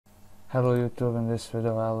Hello YouTube, in this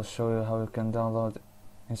video I will show you how you can download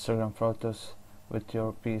Instagram photos with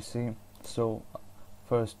your PC. So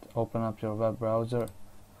first open up your web browser,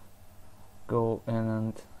 go in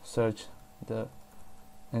and search the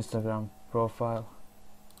Instagram profile.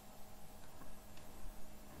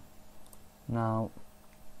 Now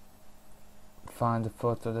find the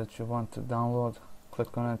photo that you want to download,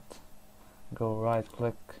 click on it, go right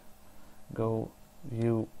click, go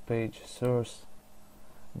view page source,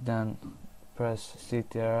 then press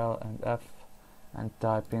Ctrl and F and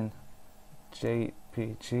type in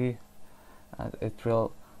JPG and it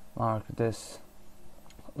will mark this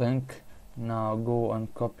link. Now go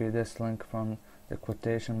and copy this link from the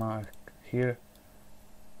quotation mark here,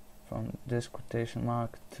 from this quotation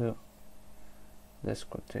mark to this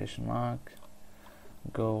quotation mark,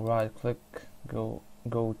 go right click, go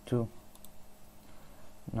to,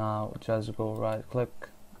 now just go right click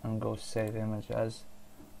and go save image as,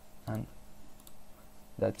 and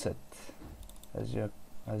that's it. As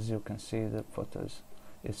you can see, the photos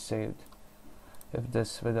is saved. If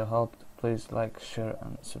this video helped, please like, share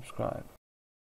and subscribe.